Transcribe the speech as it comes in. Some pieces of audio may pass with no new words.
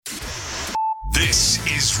This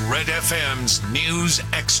is Red FM's News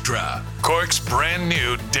Extra, Cork's brand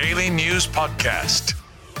new daily news podcast.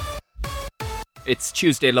 It's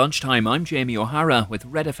Tuesday lunchtime. I'm Jamie O'Hara with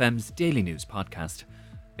Red FM's daily news podcast.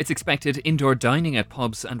 It's expected indoor dining at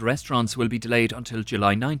pubs and restaurants will be delayed until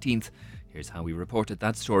July 19th. Here's how we reported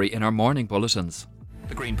that story in our morning bulletins.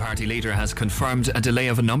 The Green Party leader has confirmed a delay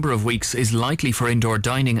of a number of weeks is likely for indoor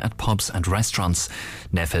dining at pubs and restaurants.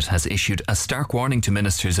 NPHET has issued a stark warning to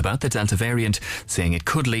ministers about the Delta variant, saying it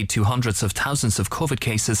could lead to hundreds of thousands of COVID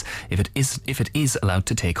cases if it is allowed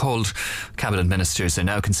to take hold. Cabinet ministers are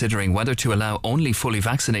now considering whether to allow only fully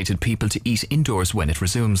vaccinated people to eat indoors when it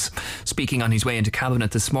resumes. Speaking on his way into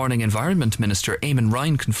Cabinet this morning, Environment Minister Eamon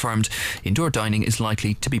Ryan confirmed indoor dining is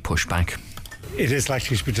likely to be pushed back. It is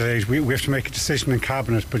likely to be delayed. We have to make a decision in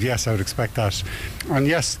Cabinet, but yes, I would expect that. And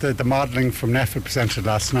yes, the modelling from NPHET presented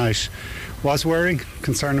last night was worrying,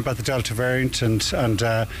 concern about the Delta variant and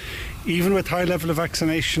even with high level of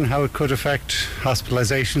vaccination, how it could affect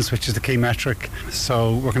hospitalisations, which is the key metric.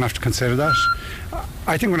 So we're going to have to consider that.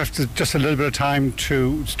 I think we're going to have to just a little bit of time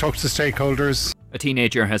to talk to the stakeholders. A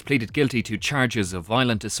teenager has pleaded guilty to charges of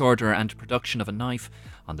violent disorder and production of a knife.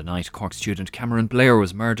 On the night Cork student Cameron Blair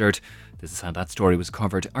was murdered. This is how that story was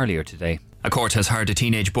covered earlier today. A court has heard a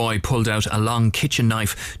teenage boy pulled out a long kitchen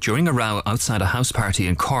knife during a row outside a house party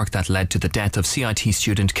in Cork that led to the death of CIT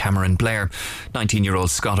student Cameron Blair.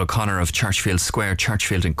 19-year-old Scott O'Connor of Churchfield Square,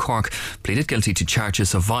 Churchfield in Cork, pleaded guilty to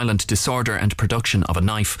charges of violent disorder and production of a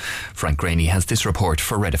knife. Frank Graney has this report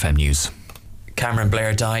for Red FM News. Cameron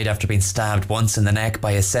Blair died after being stabbed once in the neck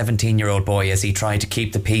by a 17-year-old boy as he tried to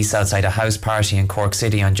keep the peace outside a house party in Cork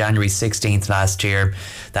City on January 16th last year.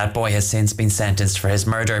 That boy has since been sentenced for his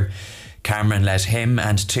murder. Cameron let him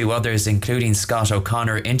and two others, including Scott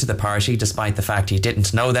O'Connor, into the party despite the fact he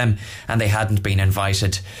didn't know them and they hadn't been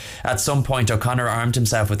invited. At some point, O'Connor armed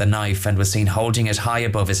himself with a knife and was seen holding it high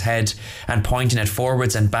above his head and pointing it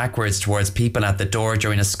forwards and backwards towards people at the door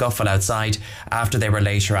during a scuffle outside after they were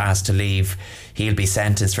later asked to leave. He'll be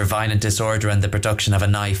sentenced for violent disorder and the production of a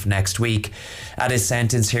knife next week. At his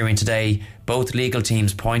sentence hearing today, both legal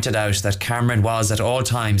teams pointed out that Cameron was at all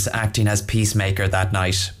times acting as peacemaker that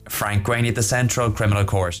night. Frank Graney at the Central Criminal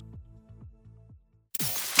Court.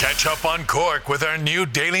 Catch up on Cork with our new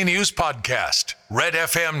daily news podcast, Red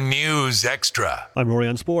FM News Extra. I'm Rory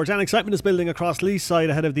on Sport, and excitement is building across Leeside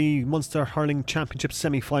ahead of the Munster Hurling Championship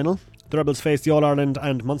Semi-final. The Rebels face the All-Ireland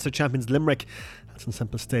and Munster champions Limerick. That's in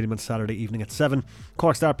Semple Stadium on Saturday evening at 7.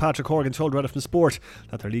 Cork star Patrick Horgan told Red FM Sport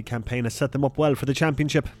that their league campaign has set them up well for the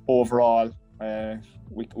championship. Overall,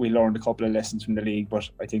 we learned a couple of lessons from the league, but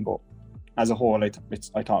I think as a whole, I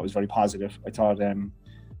thought it was very positive. I thought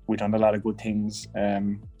we done a lot of good things.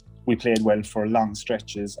 We played well for long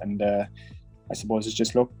stretches, and I suppose it's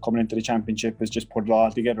just coming into the championship is just put it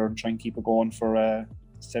all together and try and keep it going for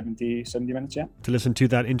 70 minutes, yeah. To listen to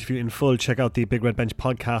that interview in full, check out the Big Red Bench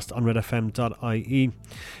podcast on redfm.ie.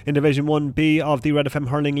 In Division 1B of the Red FM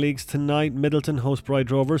Hurling Leagues tonight, Middleton host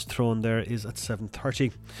Bride Rovers. Throw-in there is at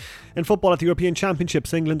 7:30. In football at the European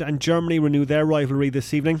Championships, England and Germany renew their rivalry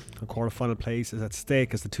this evening. A quarter-final place is at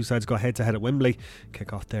stake as the two sides go head-to-head at Wembley.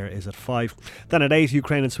 Kickoff there is at 5. Then at 8,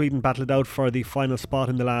 Ukraine and Sweden battle it out for the final spot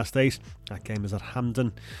in the last 8. That game is at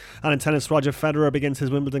Hampden. And in tennis, Roger Federer begins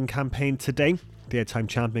his Wimbledon campaign today. The 8-time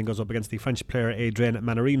champion goes up against the French player Adrian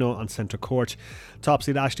Manarino on centre court. Top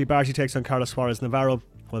seed Ashley Barty takes on Carlos Suarez Navarro,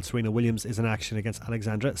 while Serena Williams is in action against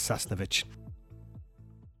Alexandra Sasnovich.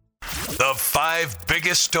 The 5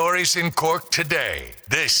 biggest stories in Cork today.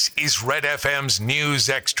 This is Red FM's News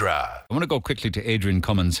Extra. I want to go quickly to Adrian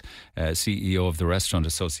Cummins, CEO of the Restaurant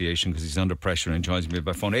Association, because he's under pressure and joins me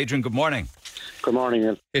by phone. Adrian, good morning. Good morning,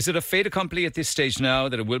 Ian. Is it a fait accompli at this stage now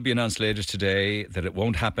that it will be announced later today, that it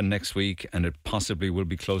won't happen next week, and it possibly will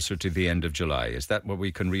be closer to the end of July? Is that what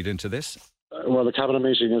we can read into this? Well, the Cabinet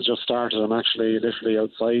meeting has just started. I'm actually literally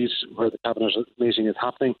outside where the Cabinet meeting is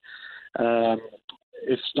happening.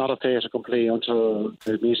 It's not a fait accompli until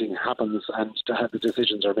the meeting happens and the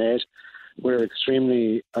decisions are made. We're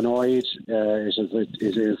extremely annoyed.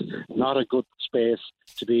 It is not a good space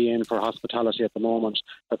to be in for hospitality at the moment,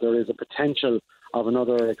 but there is a potential of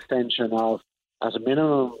another extension of, at a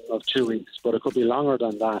minimum of 2 weeks, but it could be longer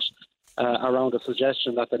than that, around a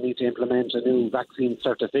suggestion that they need to implement a new vaccine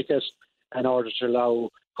certificate in order to allow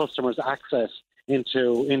customers access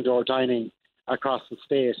into indoor dining across the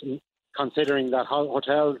state, considering that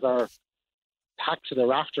hotels are packed to the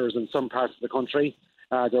rafters in some parts of the country.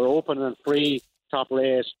 They're open and free to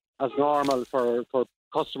operate as normal for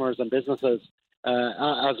customers and businesses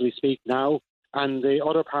as we speak now. And the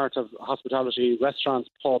other part of hospitality, restaurants,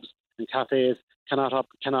 pubs and cafes cannot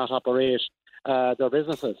operate their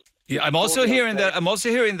businesses. Yeah, I'm also hearing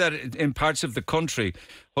that in parts of the country,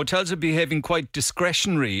 hotels are behaving quite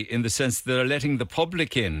discretionary in the sense that they're letting the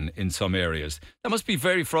public in some areas. That must be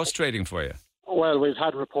very frustrating for you. Well, we've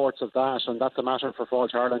had reports of that, and that's a matter for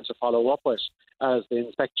Fáilte Ireland to follow up with as the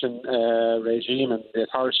inspection regime and the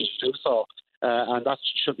authorities do so. And that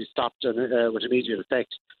should be stopped with immediate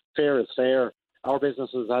effect. Fair is fair. Our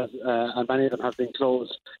businesses, and many of them have been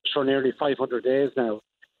closed for nearly 500 days now.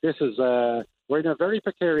 This is we're in a very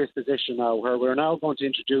precarious position now, where we're now going to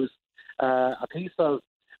introduce a piece of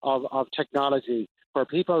technology where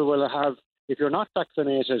people will have, if you're not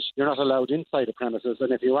vaccinated, you're not allowed inside the premises,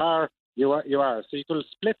 and if you are, you are. So you can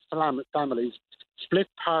split families, split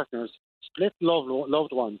partners, split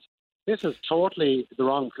loved ones. This is totally the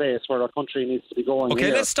wrong place where our country needs to be going.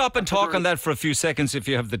 Okay, let's stop and talk on that for a few seconds if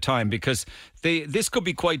you have the time, because this could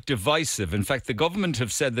be quite divisive. In fact, the government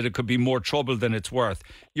have said that it could be more trouble than it's worth.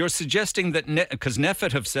 You're suggesting that, because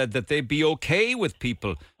NPHET have said that they'd be okay with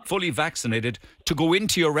people fully vaccinated to go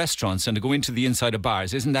into your restaurants and to go into the inside of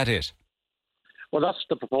bars. Isn't that it? Well, that's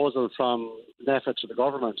the proposal from NPHET to the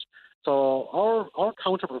government. So our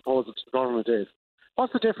counter proposal to the government is,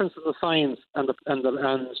 what's the difference in the signs and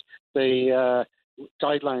the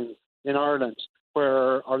guidelines in Ireland,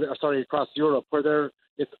 across Europe, where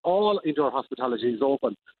it's all indoor hospitality is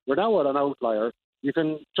open? We're now at an outlier. You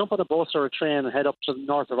can jump on a bus or a train and head up to the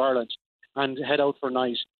north of Ireland and head out for a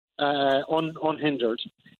night unhindered.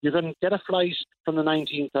 You can get a flight from the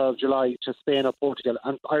 19th of July to Spain or Portugal,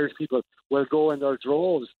 and Irish people will go in their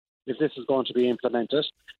droves if this is going to be implemented.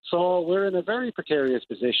 So we're in a very precarious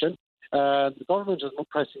position. The government is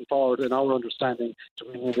pressing forward, in our understanding, to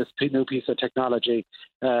bring in this new piece of technology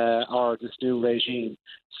or this new regime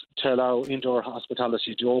to allow indoor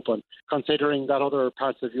hospitality to open, considering that other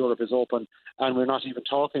parts of Europe is open, and we're not even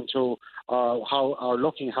talking to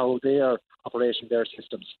how they are operating their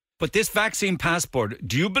systems. But this vaccine passport,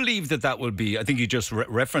 do you believe that will be, I think you just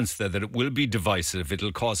referenced that it will be divisive,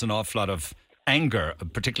 it'll cause an awful lot of anger,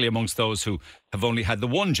 particularly amongst those who have only had the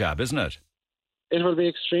one jab, isn't it? It will be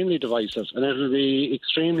extremely divisive, and it will be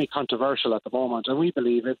extremely controversial at the moment, and we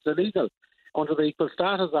believe it's illegal under the Equal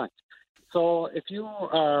Status Act. So if you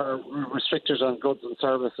are restricted on goods and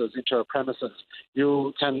services into your premises,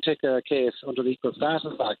 you can take a case under the Equal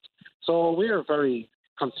Status Act. So we are very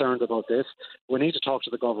concerned about this. We need to talk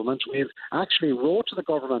to the government. We've actually wrote to the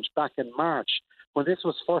government back in March when this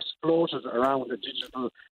was first floated around a digital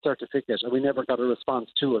certificate, and we never got a response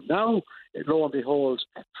to it. Now, lo and behold,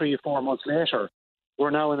 3 or 4 months later, we're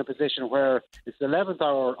now in a position where it's the 11th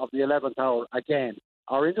hour of the 11th hour again.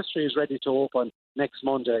 Our industry is ready to open next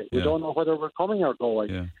Monday. We don't know whether we're coming or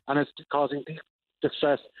going, and it's causing deep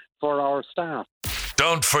distress for our staff.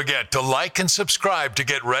 Don't forget to like and subscribe to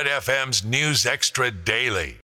get Red FM's News Extra daily.